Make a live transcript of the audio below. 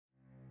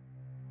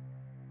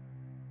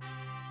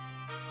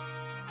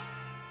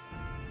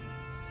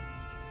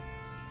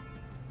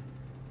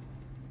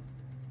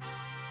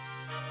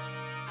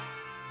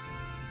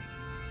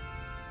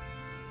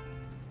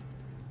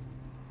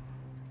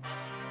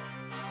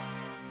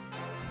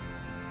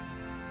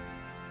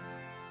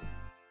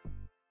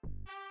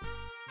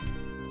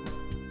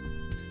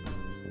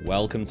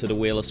Welcome to the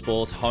Wheel of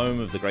Sport, home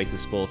of the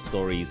greatest sports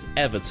stories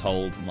ever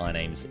told. My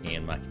name's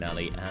Ian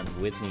McNally, and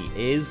with me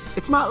is...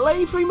 It's Matt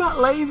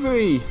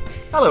Lavery!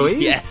 Hello,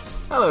 Ian.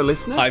 Yes. Hello,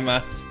 listener. Hi,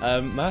 Matt.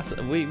 Matt,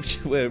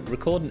 we're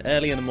recording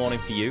early in the morning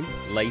for you,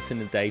 late in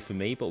the day for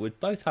me, but we're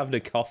both having a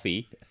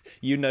coffee.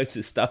 You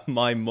noticed that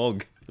my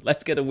mug...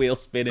 Let's get a wheel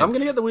spinning. I'm going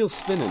to get the wheel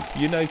spinning.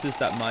 You noticed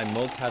that my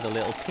mug had a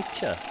little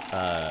picture,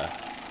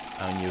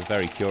 and you're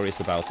very curious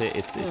about it.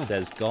 It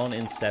says, gone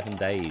in 7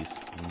 days,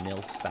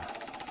 nil stat.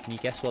 Can you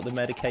guess what the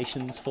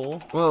medication's for?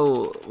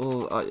 Well,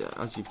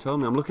 as you've told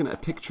me, I'm looking at a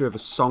picture of a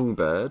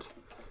songbird,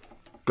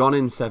 gone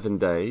in 7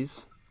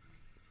 days,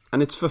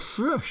 and it's for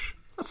thrush.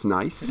 That's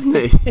nice, isn't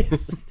it?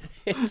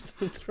 It's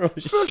for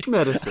thrush. Thrush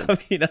medicine. I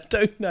mean, I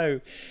don't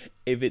know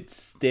if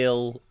it's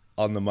still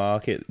on the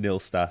market,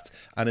 Nilstat,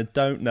 and I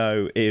don't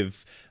know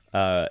if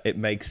it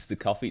makes the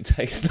coffee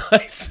taste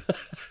nice.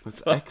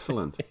 That's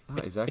excellent.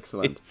 That is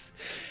excellent.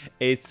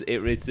 It's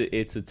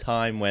a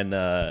time when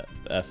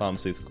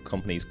pharmaceutical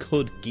companies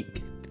could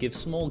give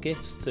small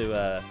gifts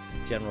to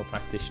general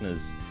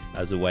practitioners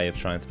as a way of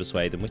trying to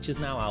persuade them, which is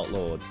now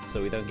outlawed.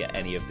 So we don't get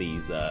any of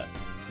these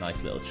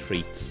nice little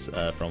treats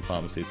from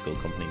pharmaceutical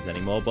companies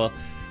anymore. But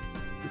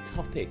the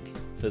topic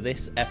for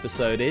this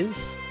episode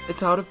is...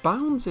 It's out of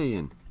bounds,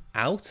 Ian.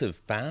 Out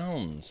of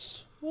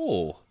bounds.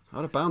 Oh.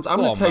 Out of bounds. I'm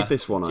going to take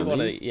this one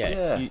on.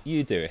 Yeah.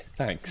 You do it.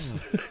 Thanks.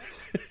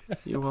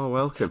 You are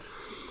welcome.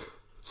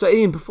 So,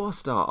 Ian, before I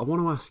start, I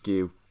want to ask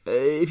you,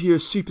 if you're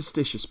a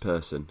superstitious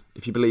person,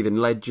 if you believe in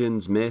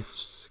legends,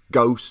 myths,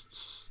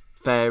 ghosts,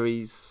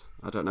 fairies,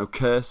 I don't know,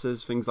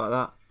 curses, things like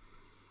that,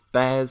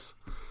 bears.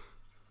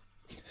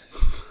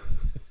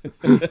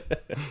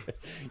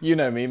 You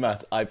know me,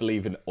 Matt. I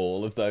believe in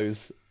all of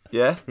those.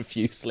 Yeah?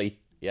 Profusely.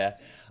 Yeah,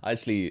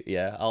 actually,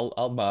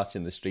 I'll march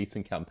in the streets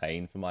and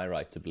campaign for my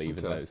right to believe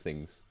in those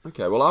things.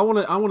 Okay, well, I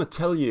want to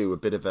tell you a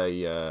bit of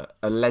a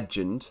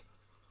legend,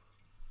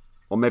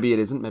 or maybe it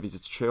isn't. Maybe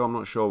it's true. I'm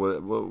not sure.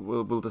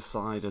 We'll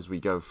decide as we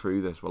go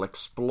through this. We'll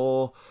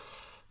explore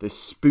this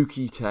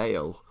spooky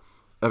tale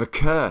of a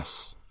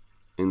curse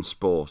in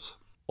sport.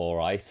 All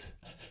right.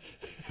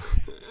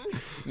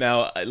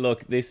 Now,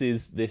 look,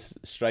 this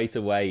straight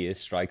away. It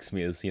strikes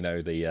me as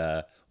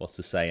the. What's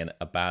the saying?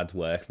 A bad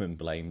workman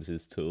blames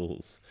his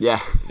tools. Yeah.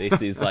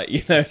 This is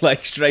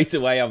like straight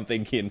away I'm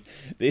thinking,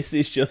 there's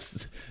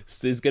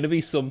going to be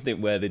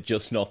something where they're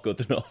just not good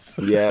enough.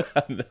 Yeah.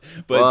 But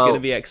it's going to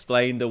be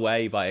explained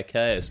away by a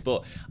curse.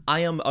 But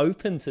I am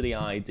open to the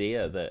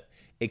idea that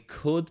there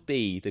could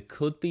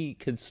be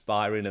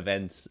conspiring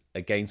events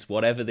against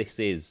whatever this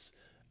is.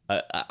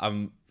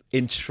 I'm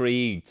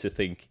intrigued to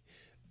think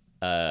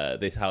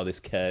how this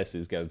curse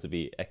is going to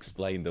be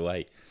explained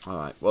away. All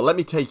right. Well, let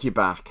me take you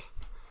back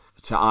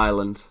to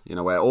Ireland,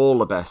 where all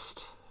the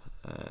best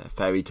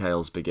fairy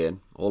tales begin,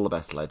 all the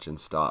best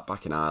legends start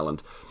back in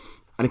Ireland.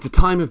 And it's a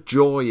time of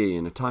joy,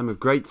 Ian, a time of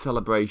great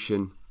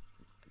celebration.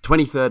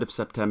 23rd of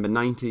September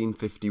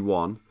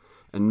 1951,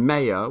 and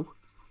Mayo,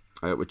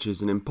 which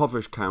is an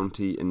impoverished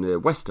county in the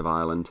west of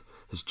Ireland,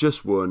 has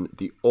just won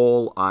the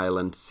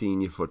All-Ireland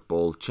Senior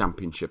Football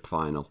Championship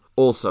final,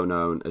 also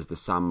known as the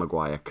Sam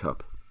Maguire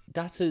Cup.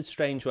 That's a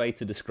strange way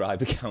to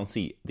describe a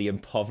county, the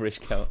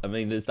impoverished county. I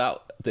mean, is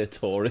that the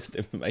tourist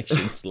information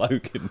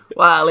slogan?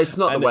 Well, it's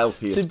not the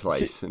wealthiest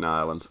place in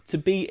Ireland. To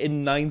be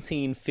in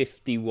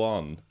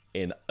 1951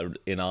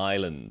 in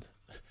Ireland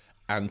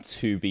and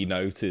to be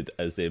noted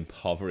as the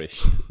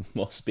impoverished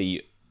must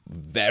be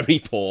very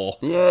poor.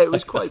 Yeah, it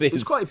was quite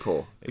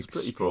poor. It's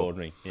pretty poor.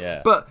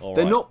 Yeah, but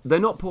they're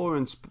not poor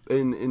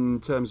in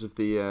terms of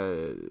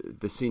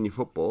the senior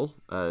football,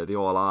 the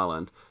All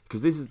Ireland,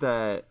 because this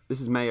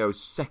is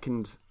Mayo's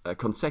second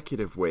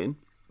consecutive win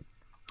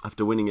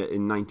after winning it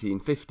in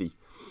 1950.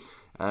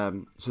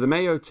 So the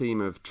Mayo team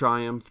have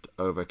triumphed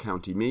over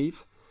County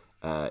Meath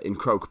in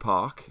Croke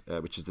Park,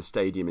 which is the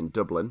stadium in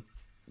Dublin.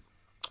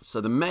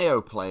 So the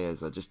Mayo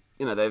players are just,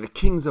 they're the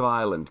kings of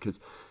Ireland, because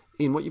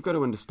Ian, what you've got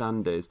to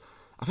understand is,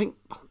 I think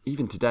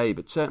even today,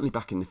 but certainly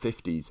back in the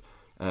 50s,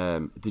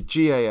 the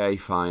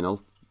GAA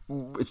final,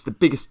 it's the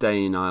biggest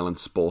day in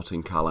Ireland's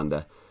sporting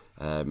calendar.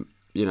 The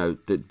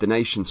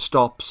nation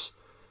stops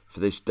for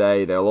this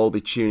day. They'll all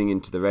be tuning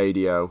into the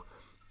radio.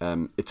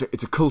 It's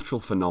a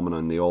cultural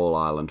phenomenon, the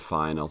All-Ireland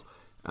final,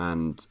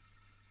 and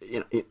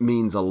it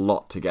means a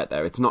lot to get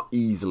there. It's not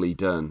easily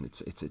done.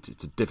 It's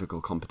a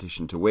difficult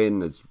competition to win.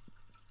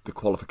 The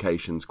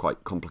qualification's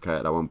quite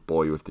complicated. I won't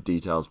bore you with the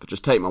details, but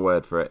just take my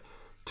word for it.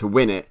 To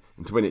win it,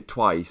 and to win it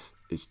twice,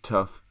 is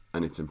tough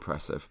and it's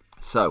impressive.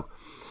 So,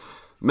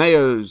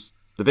 Mayo's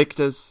the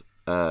victors.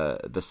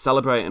 They're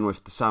celebrating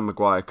with the Sam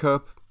Maguire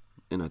Cup.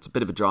 It's a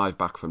bit of a drive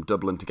back from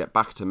Dublin to get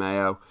back to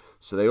Mayo.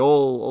 So they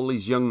all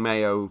these young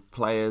Mayo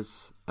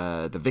players,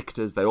 the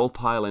victors, they all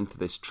pile into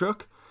this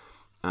truck,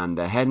 and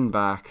they're heading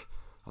back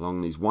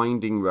along these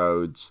winding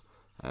roads,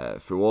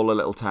 through all the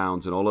little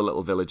towns and all the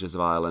little villages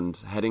of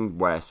Ireland, heading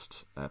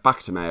west,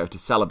 back to Mayo to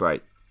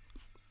celebrate.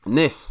 And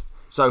this,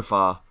 so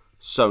far,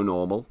 so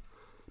normal.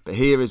 But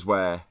here is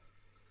where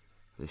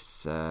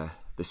this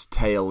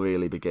tale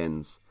really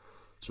begins.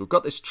 So we've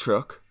got this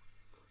truck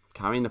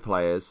carrying the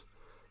players,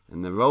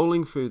 and they're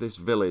rolling through this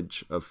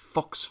village of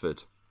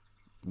Foxford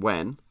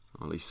when,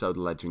 or at least so the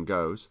legend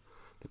goes,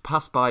 they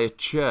passed by a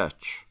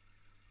church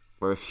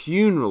where a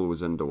funeral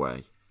was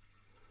underway,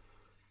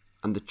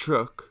 and the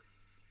truck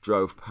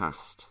drove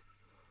past.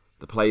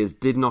 The players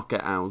did not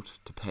get out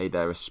to pay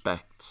their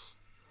respects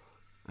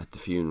at the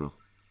funeral.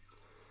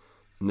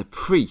 And the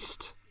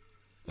priest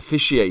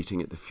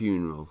officiating at the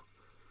funeral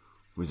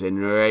was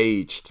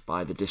enraged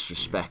by the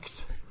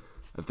disrespect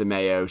of the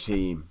Mayo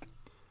team.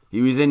 He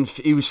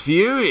was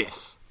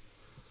furious,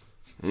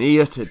 and he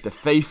uttered the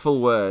fateful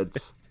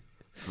words,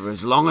 "For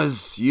as long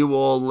as you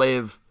all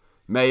live,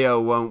 Mayo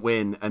won't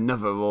win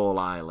another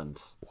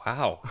All-Ireland."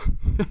 Wow.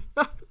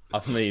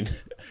 I mean,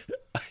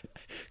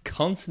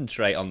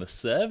 concentrate on the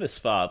service,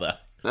 Father.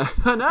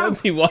 I know.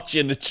 Don't be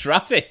watching the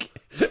traffic.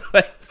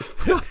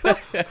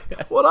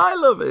 What I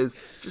love is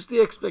just the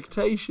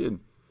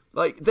expectation.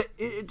 Like,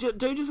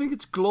 don't you think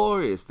it's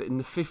glorious that in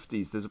the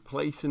 50s there's a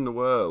place in the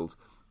world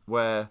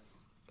where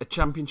a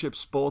championship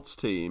sports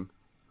team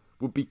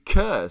would be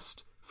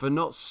cursed for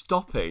not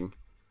stopping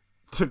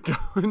to go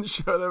and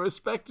show their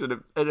respect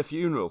at a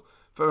funeral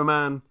for a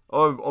man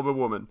or a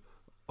woman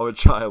or a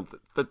child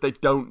that they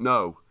don't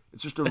know.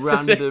 It's just a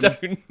random. They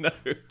don't know.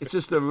 It's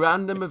just a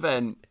random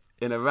event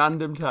in a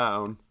random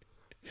town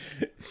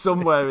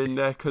somewhere in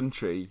their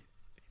country,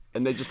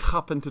 and they just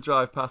happen to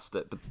drive past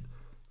it. But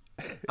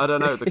I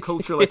don't know. The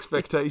cultural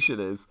expectation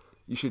is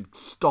you should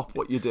stop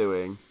what you're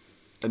doing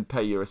and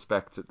pay your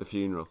respects at the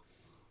funeral.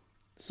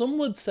 Some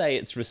would say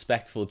it's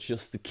respectful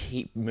just to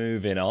keep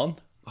moving on.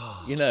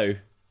 You know,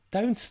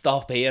 don't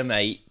stop here,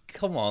 mate.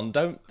 Come on,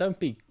 don't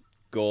be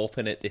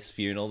gawping at this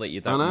funeral that you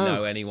don't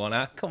know anyone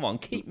at. Come on,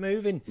 keep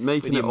moving.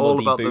 Making with it your all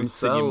muddy about boots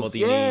themselves.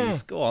 and your muddy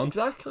knees. Go on,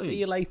 exactly. See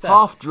you later.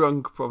 Half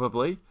drunk,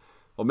 probably,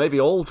 or maybe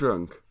all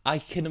drunk. I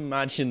can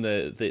imagine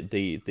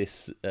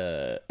this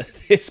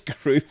this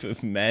group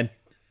of men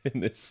in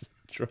this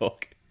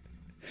truck.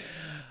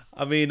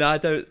 I mean, I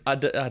don't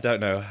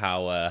know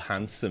how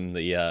handsome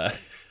the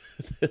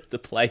the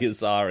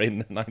players are in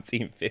the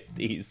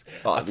 1950s.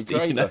 That'd be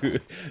great, you know,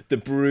 the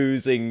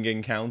bruising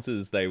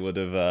encounters they would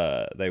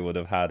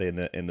have had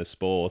in the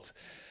sport.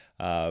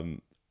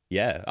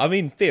 Yeah, I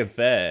mean, being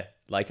fair,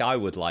 like I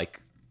would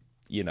like,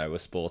 you know, a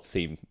sports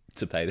team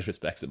to pay the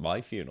respects at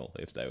my funeral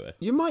if they were.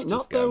 You might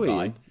not though,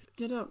 by. Ian.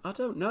 You know, I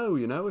don't know.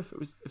 You know, if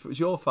it was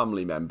your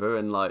family member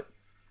and like,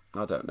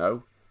 I don't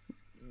know,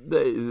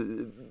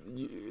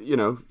 you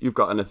know, you've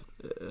got a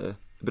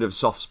bit of a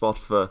soft spot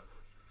for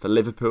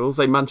Liverpool.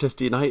 Say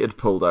Manchester United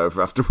pulled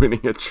over after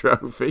winning a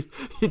trophy.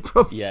 You'd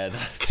probably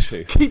that's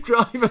true. Keep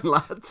driving,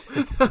 lads.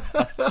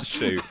 That's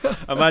true.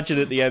 Imagine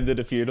at the end of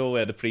the funeral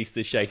where the priest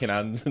is shaking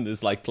hands and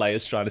there's like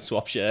players trying to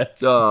swap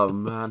shirts. Oh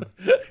man,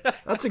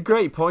 that's a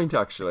great point.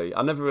 Actually,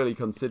 I never really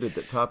considered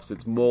that. Perhaps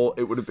it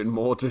would have been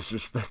more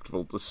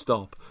disrespectful to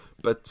stop.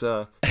 But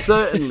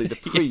certainly the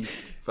priest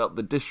felt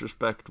the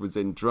disrespect was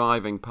in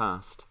driving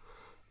past.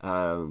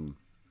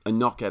 And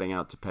not getting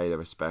out to pay their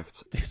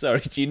respects.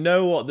 Sorry, do you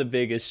know what the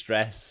biggest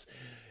stress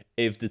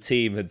if the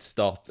team had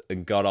stopped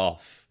and got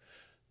off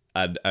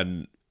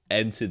and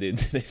entered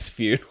into this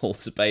funeral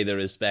to pay their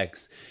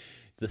respects?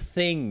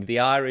 The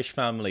Irish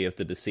family of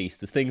the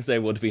deceased, the things they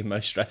would have been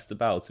most stressed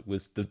about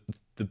was the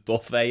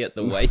buffet at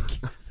the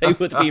wake. They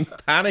would have been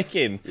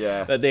panicking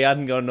that they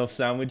hadn't got enough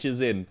sandwiches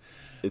in.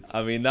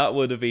 I mean, that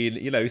would have been,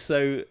 you know,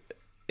 so...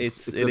 It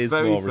is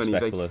more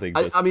respectful, thing.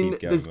 I think. I mean,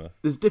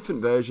 there's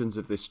different versions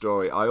of this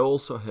story. I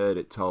also heard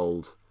it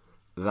told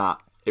that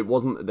it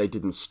wasn't that they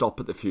didn't stop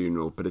at the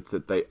funeral, but it's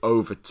that they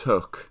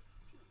overtook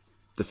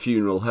the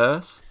funeral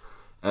hearse,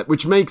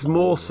 which makes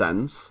more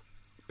sense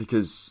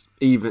because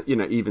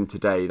even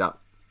today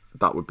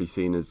that would be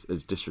seen as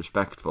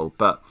disrespectful.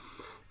 But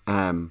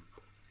I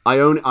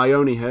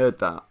only heard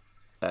that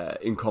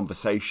in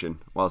conversation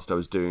whilst I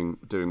was doing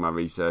my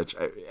research.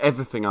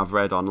 Everything I've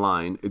read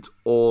online, it's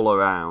all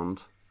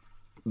around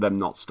them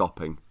not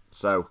stopping.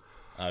 So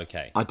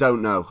okay, I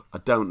don't know,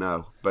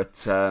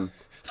 but I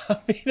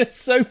mean, it's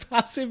so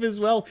passive as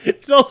well.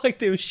 It's not like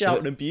they were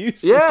shouting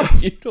abuse at the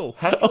funeral,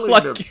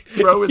 like them,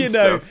 throwing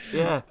stuff.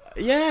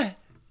 Yeah.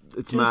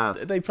 It's mad.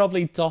 They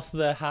probably doff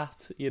their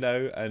hat, you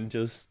know, and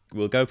just,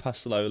 we'll go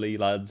past slowly,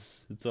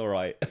 lads. It's all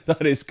right.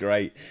 That is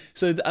great.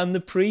 So, and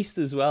the priest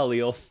as well,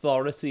 the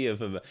authority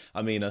of him.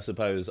 I mean, I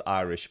suppose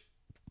Irish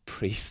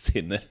priests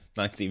in the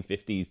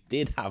 1950s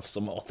did have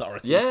some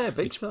authority. Yeah,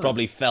 big which time.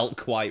 Probably felt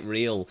quite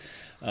real.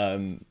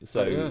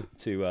 To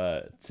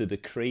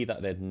decree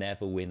that they'd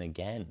never win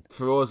again.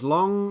 For as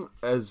long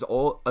as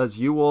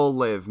you all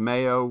live,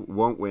 Mayo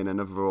won't win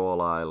another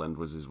All-Ireland,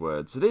 was his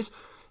word. So this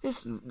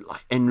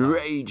like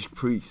enraged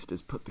priest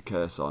has put the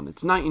curse on.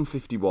 It's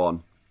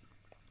 1951.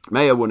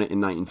 Mayo won it in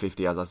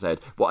 1950, as I said.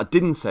 What I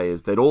didn't say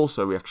is they'd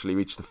also actually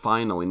reached the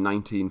final in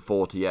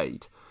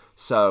 1948.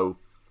 So,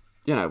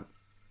 you know,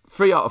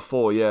 3 out of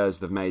 4 years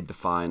they've made the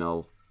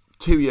final.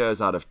 2 years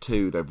out of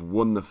 2 they've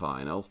won the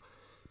final.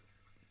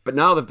 But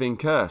now they've been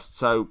cursed.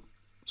 So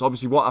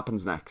obviously what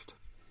happens next?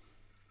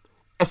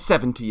 A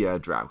 70-year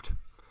drought.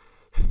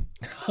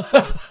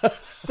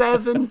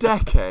 7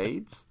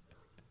 decades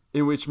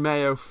in which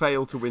Mayo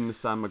failed to win the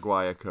Sam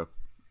Maguire Cup.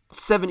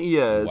 70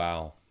 years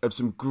Wow. of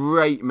some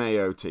great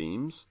Mayo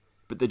teams,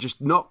 but they're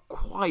just not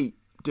quite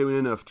doing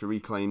enough to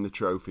reclaim the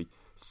trophy.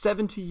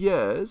 70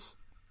 years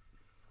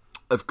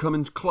of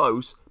coming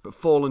close, but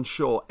fallen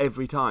short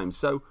every time.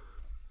 So,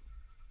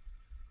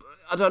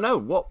 I don't know.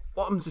 What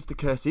happens if the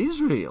curse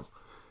is real?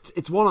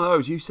 It's one of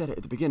those, you said it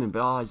at the beginning,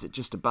 but is it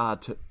just a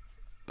bad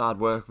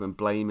workman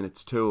blaming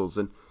its tools?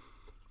 And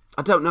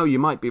I don't know, you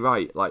might be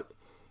right. Like,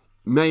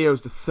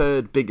 Mayo's the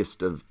third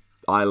biggest of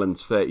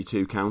Ireland's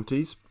 32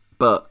 counties,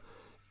 but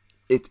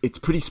it's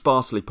pretty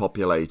sparsely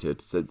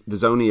populated. So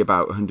there's only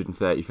about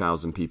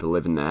 130,000 people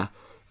living there.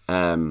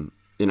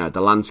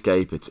 The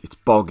landscape, it's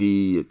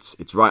boggy,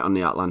 it's right on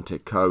the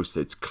Atlantic coast,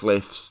 it's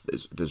cliffs,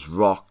 there's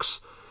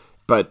rocks,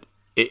 but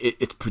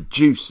it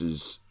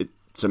produces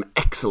some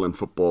excellent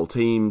football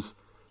teams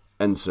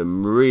and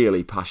some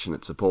really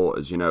passionate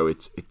supporters.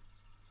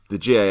 The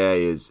GAA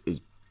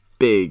is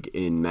big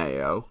in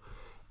Mayo,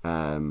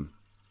 and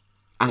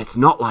it's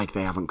not like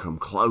they haven't come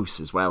close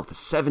as well. For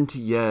 70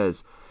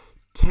 years,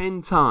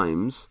 10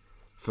 times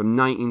from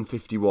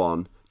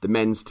 1951, the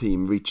men's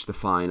team reached the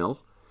final,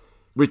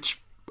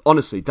 which,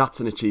 honestly, that's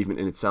an achievement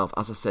in itself.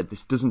 As I said,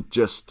 this doesn't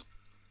just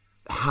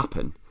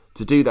happen.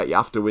 To do that, you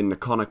have to win the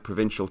Connacht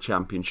Provincial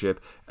Championship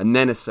and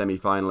then a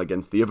semi-final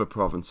against the other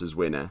province's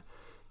winner.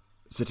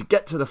 So to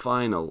get to the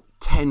final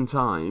 10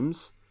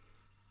 times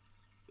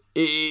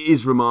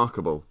is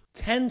remarkable.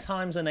 10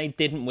 times and they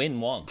didn't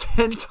win one.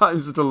 10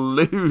 times to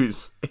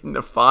lose in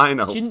the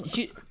final.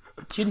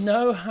 Do you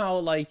know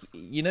how,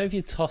 if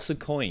you toss a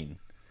coin,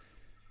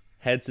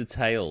 heads or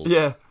tails?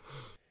 Yeah.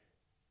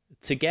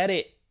 To get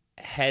it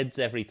heads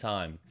every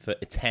time for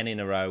 10 in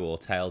a row or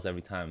tails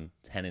every time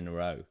 10 in a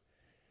row,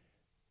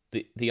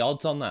 the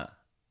odds on that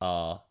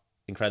are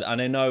incredible.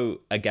 And I know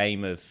a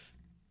game of,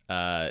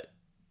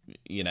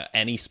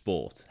 any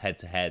sport head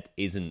to head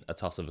isn't a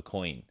toss of a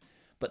coin,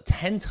 but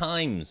 10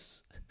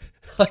 times,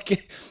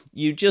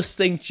 you just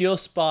think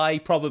just by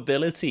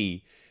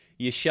probability,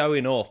 you're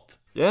showing up.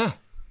 Yeah.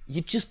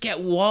 You'd just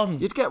get one.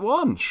 You'd get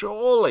one,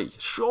 surely.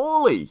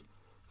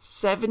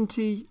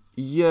 70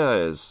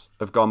 years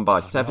have gone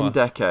by, 7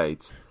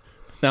 decades.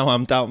 Now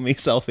I'm doubting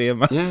myself here,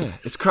 Matt. Yeah,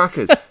 it's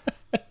crackers.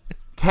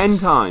 10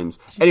 times.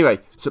 Anyway,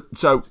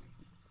 so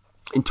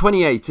in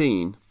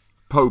 2018,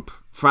 Pope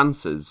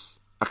Francis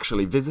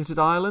actually visited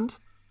Ireland.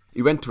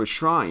 He went to a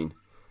shrine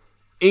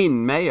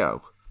in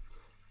Mayo,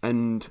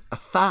 and a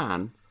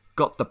fan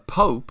got the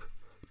Pope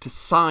to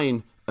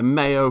sign a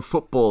Mayo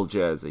football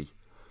jersey.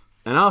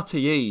 And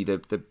RTE,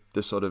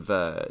 the sort of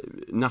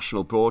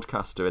national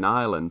broadcaster in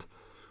Ireland,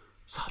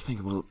 started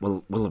thinking,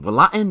 will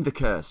that end the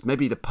curse?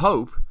 Maybe the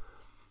Pope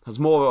has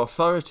more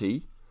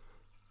authority,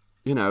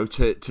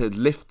 to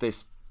lift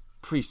this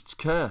priest's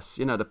curse.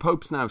 The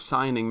Pope's now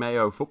signing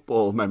Mayo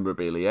football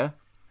memorabilia.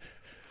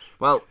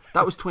 Well,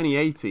 that was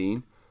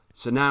 2018,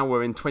 so now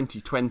we're in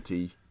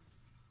 2020.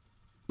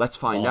 Let's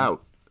find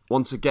out.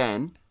 Once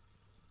again,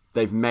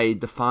 they've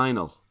made the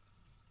final.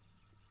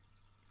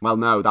 Well,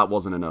 no, that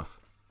wasn't enough.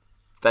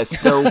 There's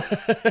still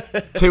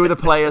 2 of the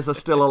players are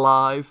still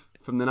alive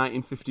from the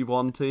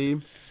 1951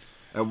 team.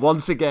 And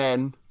once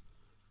again,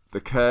 the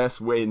curse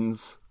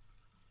wins.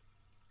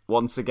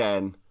 Once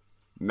again,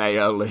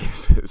 Mayo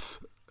loses.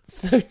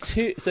 So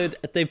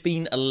they've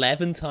been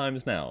 11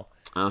 times now.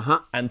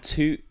 Uh-huh. And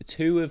two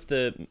of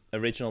the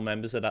original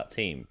members of that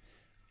team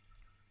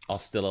are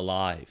still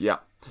alive. Yeah.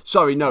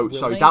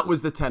 That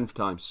was the 10th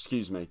time.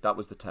 Excuse me, that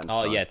was the 10th time.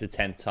 Oh, yeah, the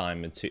 10th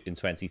time in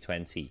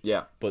 2020.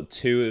 Yeah. But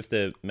 2 of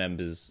the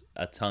members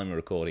at time of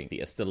recording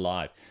are still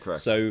alive.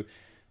 Correct. So,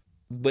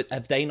 but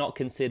have they not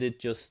considered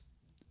just,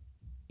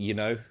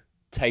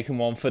 taking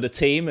one for the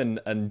team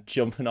and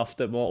jumping off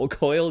the mortal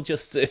coil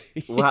just to...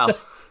 Well,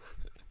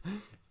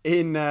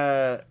 in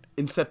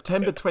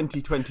September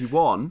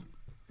 2021,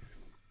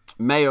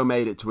 Mayo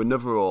made it to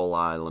another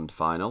All-Ireland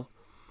final.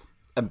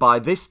 And by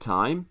this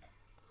time,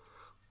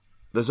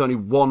 there's only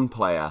one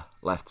player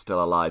left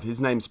still alive.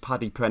 His name's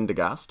Paddy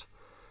Prendergast.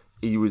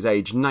 He was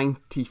aged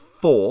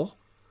 94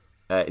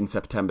 in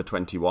September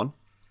 21.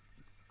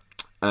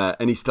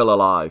 And he's still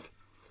alive.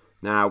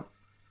 Now,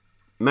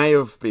 Mayo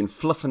have been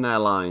fluffing their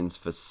lines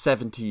for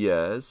 70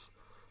 years.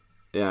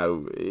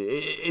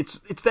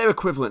 It's their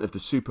equivalent of the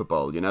Super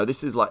Bowl.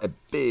 This is like a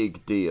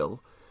big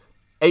deal.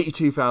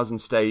 82,000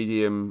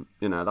 stadium,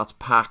 that's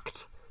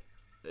packed.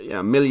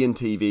 A million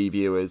TV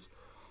viewers.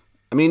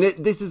 I mean,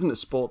 this isn't a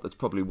sport that's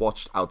probably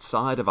watched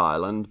outside of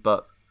Ireland,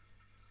 but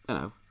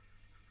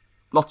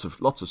lots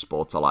of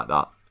sports are like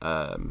that.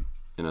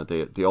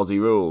 The Aussie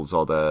rules,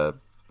 or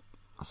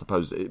I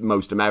suppose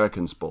most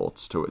American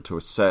sports to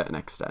a certain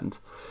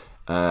extent,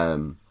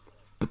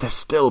 but they're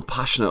still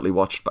passionately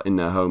watched in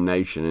their home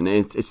nation, and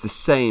it's the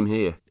same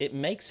here. It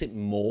makes it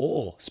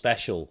more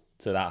special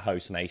to that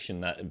host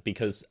nation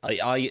because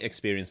I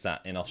experienced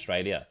that in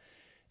Australia.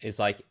 Is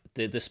like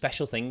the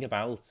special thing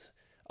about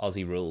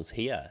Aussie rules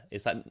here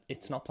is that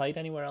it's not played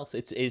anywhere else.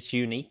 It's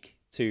unique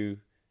to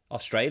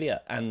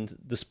Australia and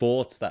the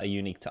sports that are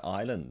unique to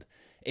Ireland,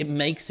 it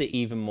makes it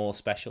even more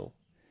special.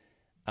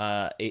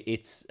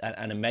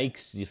 It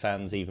makes your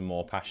fans even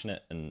more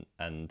passionate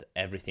and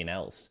everything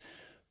else.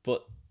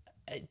 But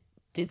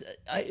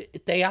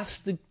they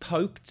asked the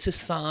Pope to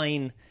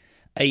sign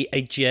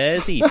a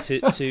jersey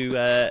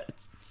to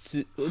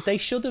they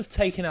should have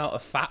taken out a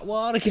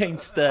fatwa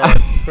against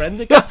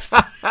Prendergast.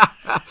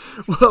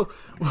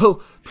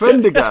 well,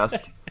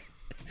 Prendergast.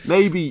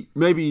 Maybe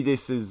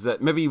this is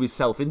maybe he was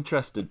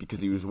self-interested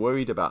because he was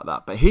worried about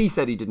that. But he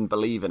said he didn't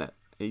believe in it.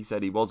 He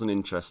said he wasn't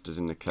interested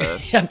in the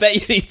curse. I bet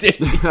you he did.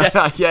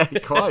 Yeah, yeah,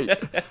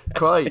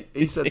 quite.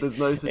 He said there's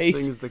no such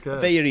thing as the curse.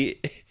 I bet you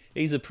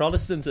he's a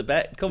Protestant, I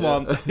bet. Come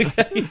on.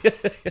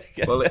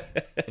 Well,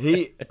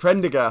 Paddy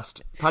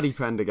Prendergast,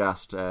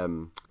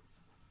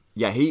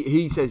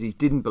 he says he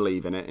didn't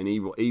believe in it, and he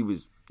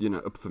was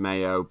up for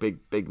Mayo,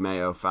 big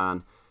Mayo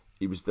fan.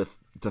 He was the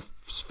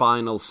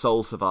final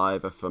sole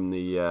survivor from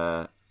the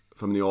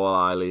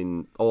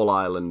All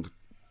Ireland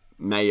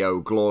Mayo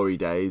glory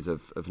days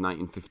of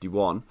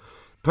 1951.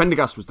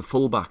 Prendergast was the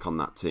fullback on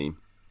that team,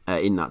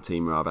 from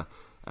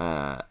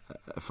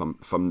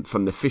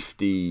the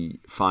 50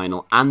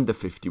 final and the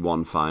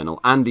 51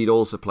 final, and he'd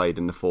also played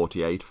in the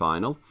 48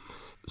 final.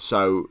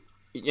 So,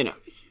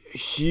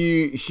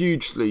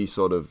 hugely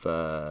sort of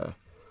a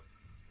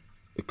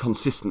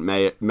consistent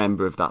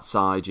member of that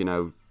side,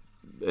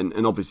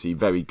 and obviously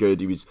very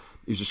good. He was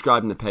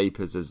described in the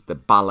papers as the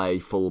ballet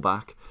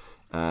fullback,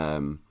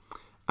 and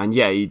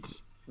he'd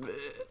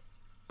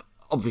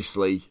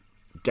obviously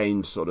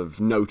gained sort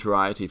of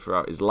notoriety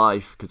throughout his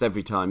life because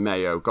every time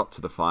Mayo got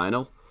to the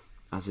final,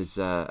 as his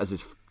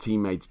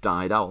teammates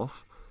died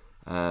off,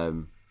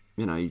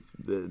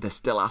 they're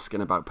still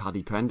asking about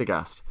Paddy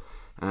Prendergast,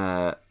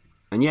 and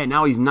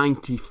now he's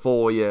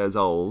 94 years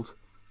old.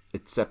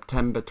 It's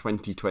September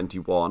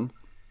 2021,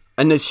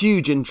 and there's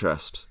huge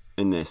interest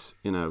in this.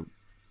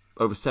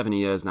 Over 70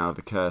 years now of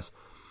the curse.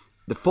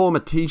 The former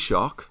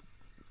Taoiseach,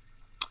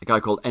 a guy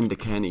called Enda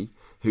Kenny,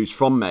 who's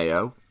from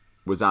Mayo,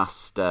 was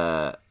asked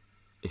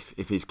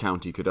if his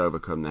county could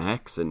overcome the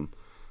hex, and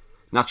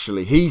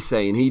naturally he's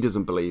saying he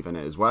doesn't believe in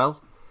it as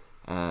well.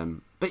 But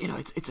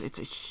it's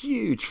a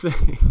huge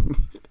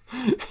thing.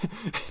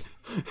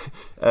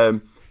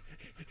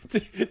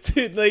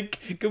 Dude,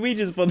 can we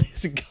just put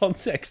this in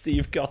context that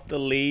you've got the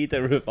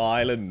leader of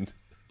Ireland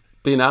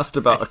being asked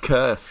about a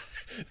curse?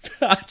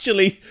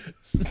 Actually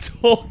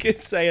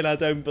saying I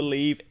don't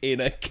believe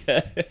in a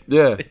curse.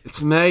 Yeah,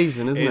 it's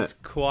amazing, isn't it? It's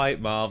quite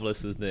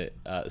marvellous, isn't it?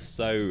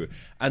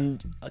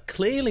 And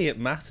clearly it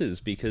matters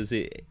because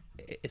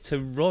it's a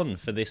run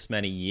for this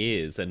many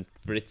years, and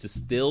for it to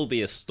still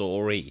be a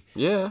story.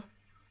 Yeah.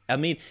 I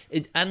mean,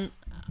 and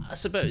I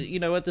suppose,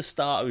 at the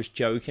start I was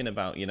joking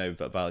about,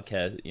 about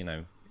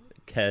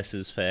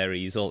curses,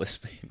 fairies, all this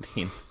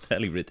being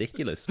fairly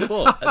ridiculous.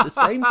 But at the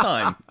same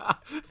time...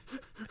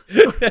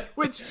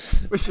 which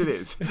it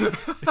is.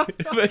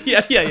 But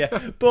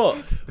yeah. But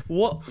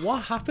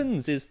what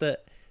happens is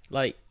that,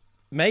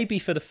 maybe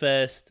for the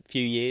first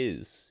few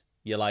years,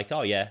 you're like,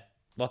 oh yeah,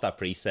 what that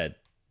priest said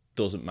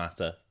doesn't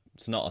matter.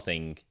 It's not a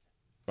thing,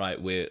 right?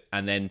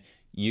 And then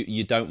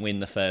you don't win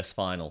the first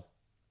final,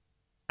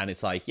 and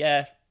it's like,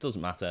 yeah,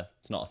 doesn't matter.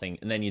 It's not a thing.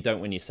 And then you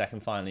don't win your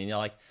second final, and you're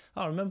like,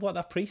 oh, remember what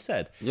that priest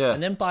said? Yeah.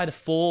 And then by the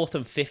fourth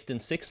and fifth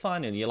and sixth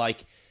final, you're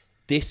like,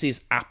 this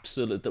is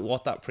absolute.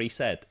 What that priest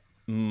said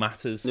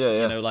matters.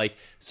 Yeah.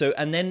 So.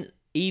 And then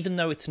even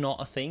though it's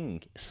not a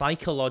thing,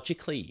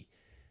 psychologically,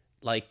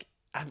 I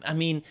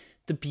mean,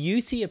 the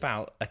beauty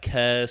about a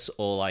curse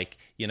or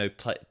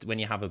when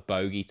you have a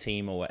bogey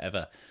team or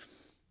whatever,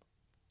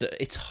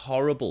 it's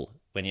horrible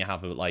when you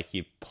have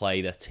you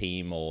play the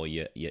team or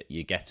you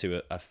get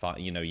to a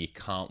you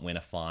can't win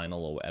a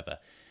final or whatever.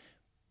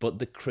 But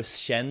the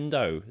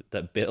crescendo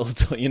that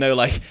builds,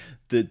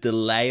 the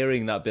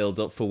layering that builds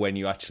up for when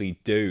you actually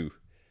do,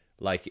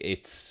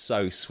 it's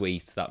so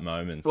sweet, that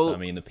moment. Well, I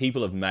mean, the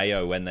people of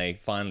Mayo, when they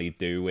finally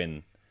do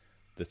win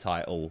the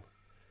title.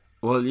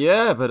 Well,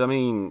 yeah, but I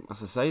mean,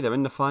 as I say, they're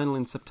in the final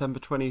in September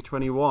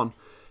 2021.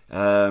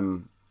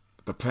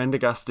 But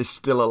Prendergast is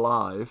still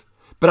alive.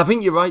 But I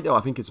think you're right, though.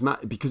 I think it's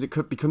because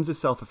it becomes a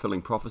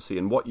self-fulfilling prophecy.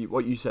 And what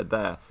you said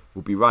there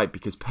would be right,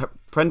 because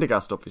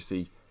Prendergast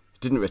obviously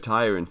didn't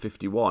retire in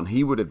 51.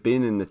 He would have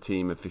been in the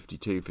team of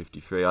 52,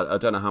 53. I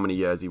don't know how many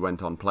years he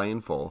went on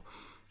playing for.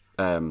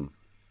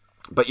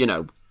 But,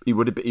 he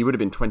would have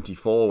been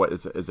 24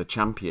 as a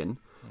champion,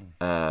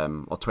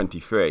 or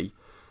 23.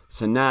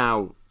 So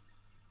now,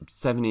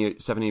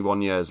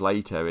 71 years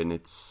later, and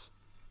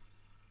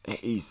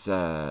he's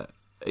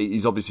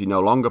obviously no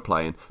longer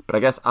playing. But I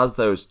guess as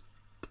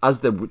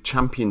the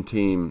champion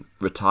team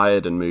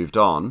retired and moved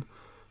on,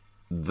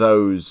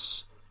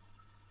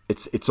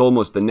 it's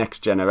almost the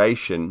next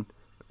generation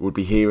would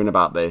be hearing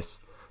about this,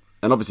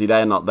 and obviously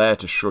they're not there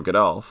to shrug it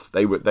off.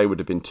 They would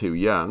have been too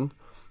young,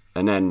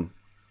 and then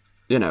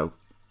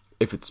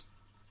if it's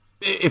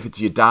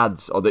your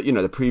dad's or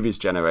the previous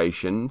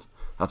generation,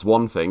 that's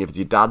one thing. If it's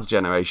your dad's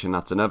generation,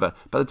 that's another.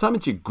 By the time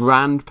it's your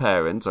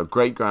grandparents or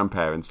great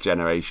grandparents'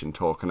 generation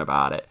talking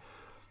about it,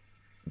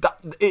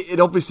 it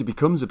obviously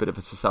becomes a bit of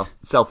a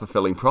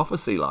self-fulfilling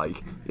prophecy.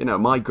 Like,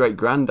 my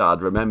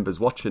great-granddad remembers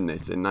watching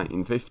this in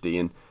 1950,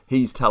 and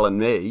he's telling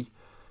me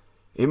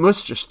it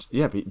must just,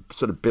 be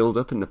sort of build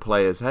up in the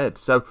player's head.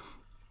 So,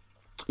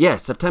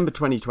 September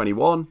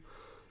 2021,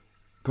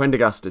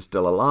 Prendergast is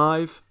still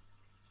alive,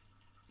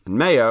 and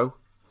Mayo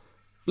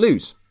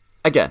lose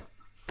again.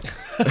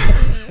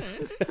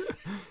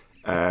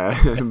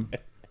 And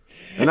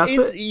that's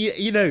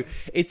it.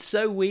 It's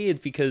so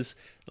weird because,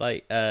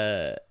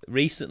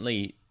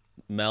 recently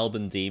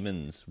Melbourne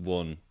Demons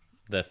won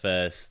their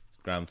first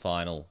grand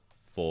final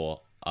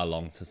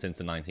since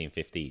the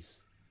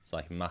 1950s. It's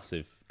like a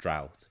massive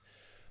drought.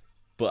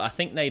 But I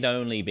think they'd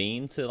only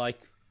been to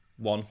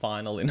one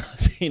final in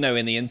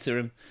in the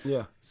interim.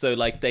 Yeah. So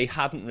they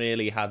hadn't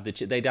really had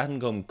they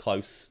hadn't come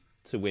close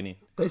to winning.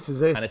 This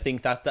is it. And I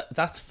think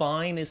that's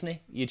fine, isn't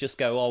it? You just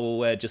go, well,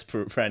 we're just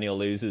perennial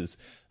losers.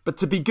 But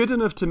to be good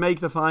enough to make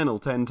the final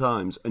 10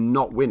 times and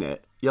not win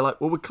it, you're like,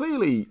 well, we're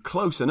clearly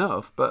close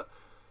enough, but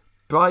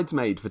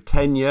bridesmaid for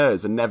 10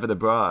 years and never the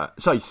bride.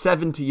 Sorry,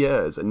 70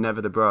 years and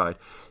never the bride.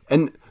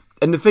 And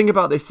the thing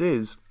about this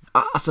is,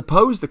 I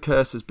suppose the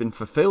curse has been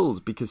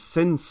fulfilled because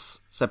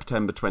since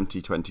September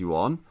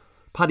 2021,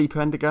 Paddy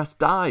Prendergast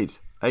died,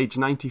 age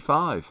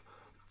 95.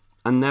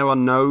 And there are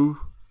no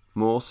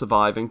more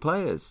surviving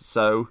players.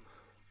 So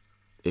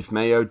if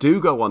Mayo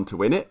do go on to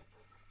win it,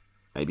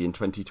 maybe in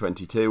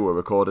 2022, we're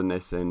recording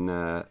this in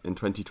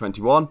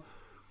 2021,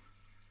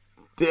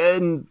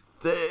 then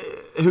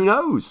who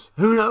knows?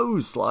 Who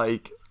knows?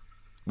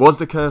 Was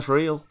the curse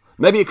real?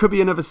 Maybe it could be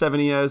another 7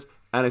 years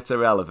and it's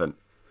irrelevant.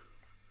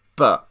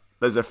 But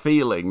there's a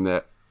feeling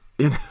that,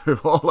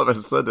 all of a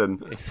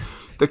sudden,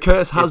 the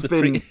curse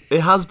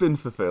has been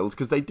fulfilled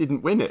because they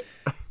didn't win it.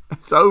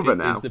 It's over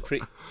now.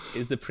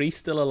 Is the priest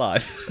still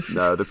alive?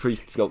 No, the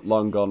priest's got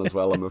long gone as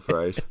well, I'm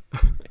afraid.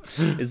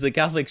 Is the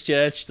Catholic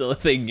Church still a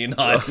thing in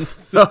Ireland?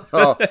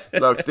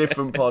 Look,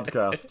 different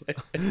podcast.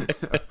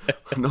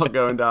 I'm not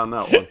going down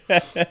that one.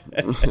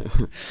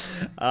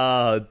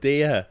 Oh,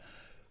 dear.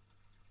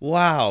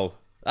 Wow.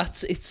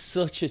 It's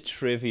such a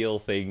trivial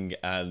thing,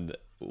 and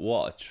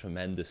what a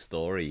tremendous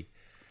story.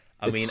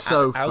 I mean,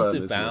 so Out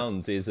of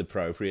Bounds is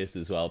appropriate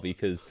as well,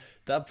 because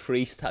that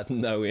priest had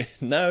no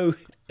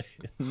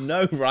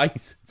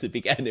right to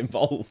be getting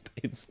involved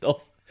in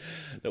stuff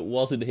that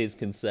wasn't his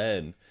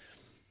concern.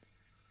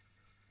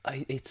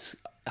 It's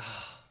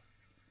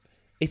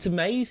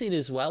amazing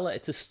as well.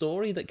 It's a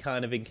story that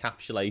kind of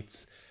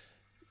encapsulates,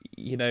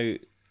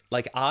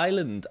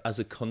 Ireland as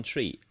a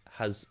country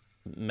has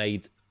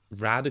made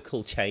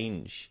radical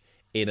change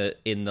in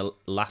the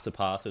latter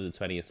part of the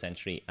 20th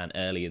century and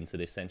early into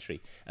this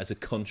century. As a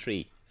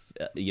country,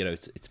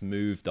 it's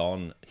moved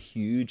on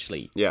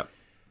hugely. Yeah.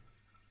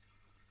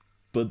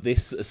 But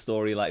a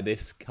story like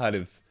this kind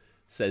of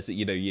says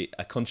that,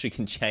 a country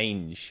can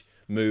change,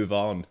 move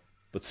on,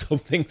 but some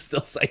things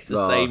still stay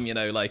the same,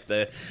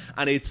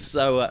 and it's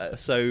so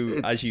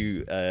as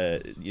you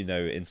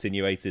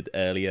insinuated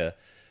earlier,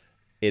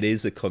 it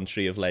is a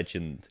country of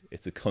legend.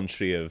 It's a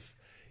country of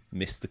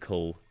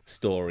mystical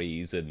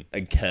stories and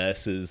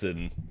curses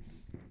and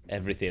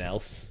everything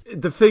else.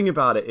 The thing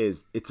about it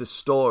is, it's a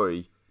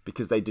story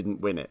because they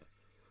didn't win it.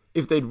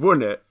 If they'd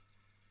won it,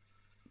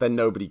 then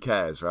nobody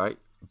cares, right?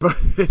 But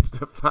it's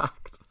the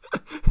fact.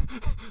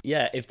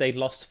 Yeah, if they'd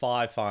lost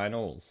 5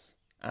 finals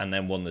and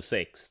then won the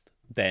 6th,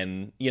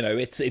 then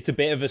it's a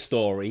bit of a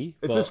story.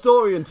 It's a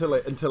story until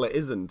it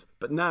isn't.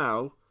 But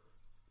now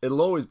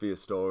it'll always be a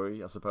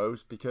story, I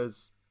suppose,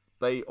 because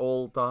they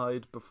all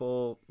died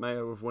before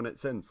Mayo have won it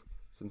since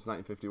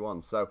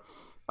 1951. So,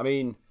 I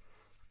mean,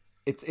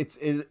 it's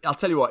I'll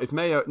tell you what. If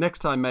next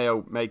time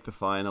Mayo make the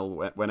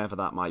final, whenever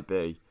that might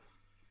be,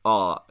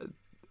 that'll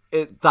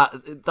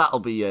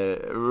be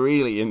a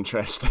really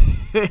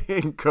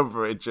interesting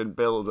coverage and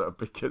build up,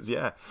 because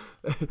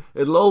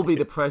it'll all be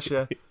the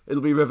pressure.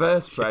 It'll be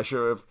reverse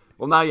pressure of,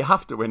 well, now you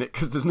have to win it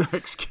because there's no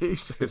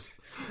excuses.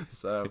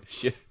 So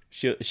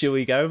should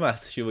we go,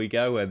 Matt? Should we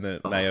go when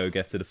the Mayo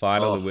get to the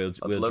final, and we'll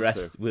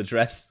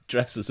dress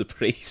as a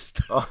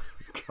priest? Oh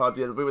God,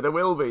 yeah, there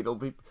will be. There'll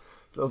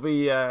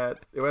be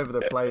whoever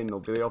they're playing. There'll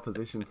be the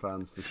opposition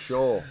fans for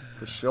sure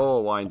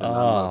winding them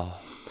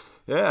up.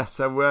 Yeah,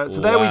 so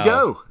there we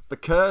go. The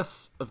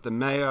curse of the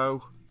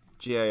Mayo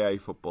GAA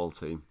football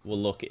team. Well,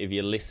 look, if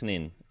you're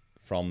listening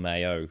from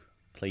Mayo,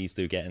 please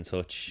do get in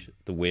touch.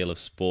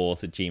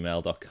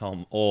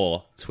 thewheelofsport@gmail.com,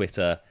 or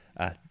Twitter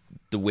at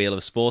The Wheel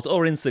of Sport,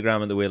 or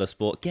Instagram at The Wheel of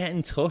Sport. Get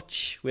in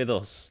touch with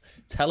us.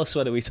 Tell us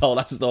whether we told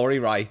that story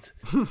right,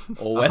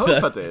 or whether I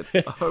hope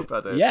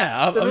I did.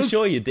 Yeah, I'm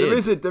sure you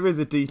did. There is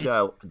a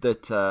detail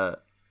that.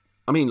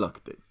 I mean, look,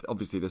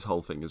 obviously this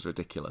whole thing is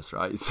ridiculous,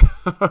 right? So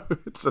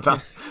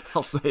that's,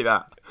 I'll say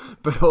that.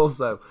 But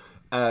also,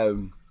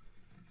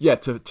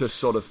 to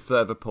sort of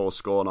further pour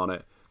scorn on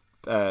it,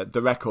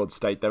 the records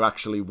state there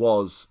actually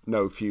was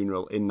no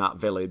funeral in that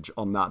village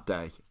on that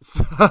day.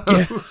 So,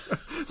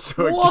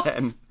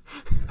 again,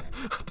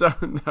 I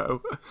don't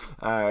know.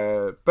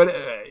 But,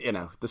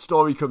 the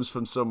story comes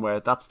from somewhere.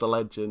 That's the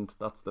legend.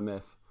 That's the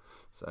myth.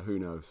 So who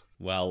knows?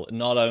 Well,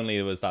 not only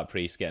was that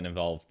priest getting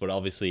involved, but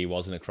obviously he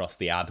wasn't across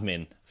the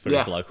admin for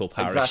his local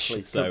parish.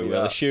 Exactly. So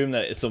we'll assume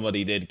that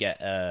somebody did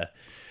get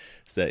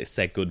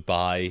said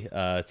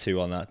goodbye to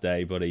on that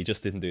day, but he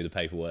just didn't do the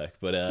paperwork.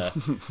 But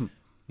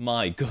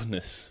my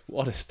goodness,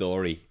 what a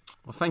story.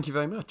 Well, thank you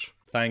very much.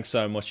 Thanks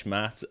so much,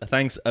 Matt.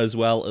 Thanks as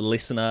well,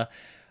 listener.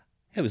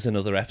 It was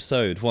another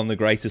episode, one of the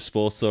greatest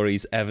sports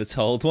stories ever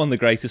told, one of the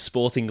greatest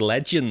sporting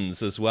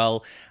legends as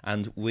well,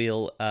 and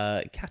we'll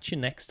catch you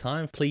next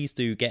time. Please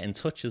do get in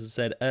touch, as I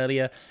said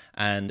earlier,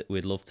 and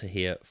we'd love to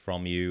hear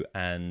from you,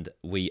 and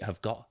we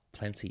have got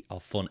plenty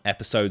of fun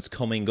episodes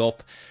coming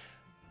up.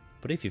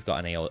 But if you've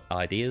got any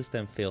ideas,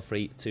 then feel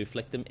free to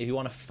flick them. If you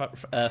want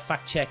to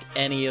fact check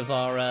any of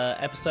our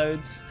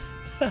episodes,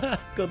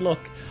 good luck.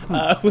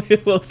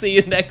 We'll see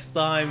you next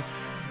time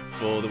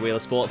for the Wheel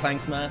of Sport.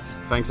 Thanks, Matt.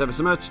 Thanks ever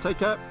so much. Take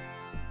care.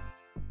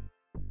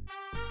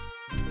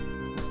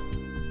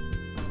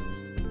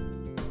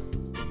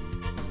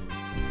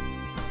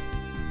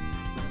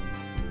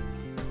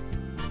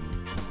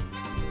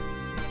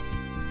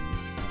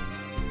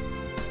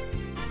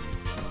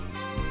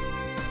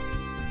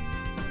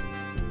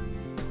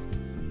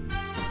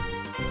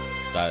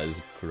 That is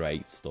a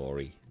great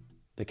story.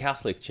 The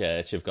Catholic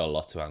Church have got a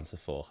lot to answer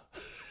for.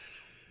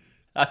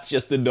 That's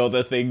just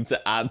another thing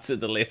to add to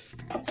the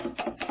list.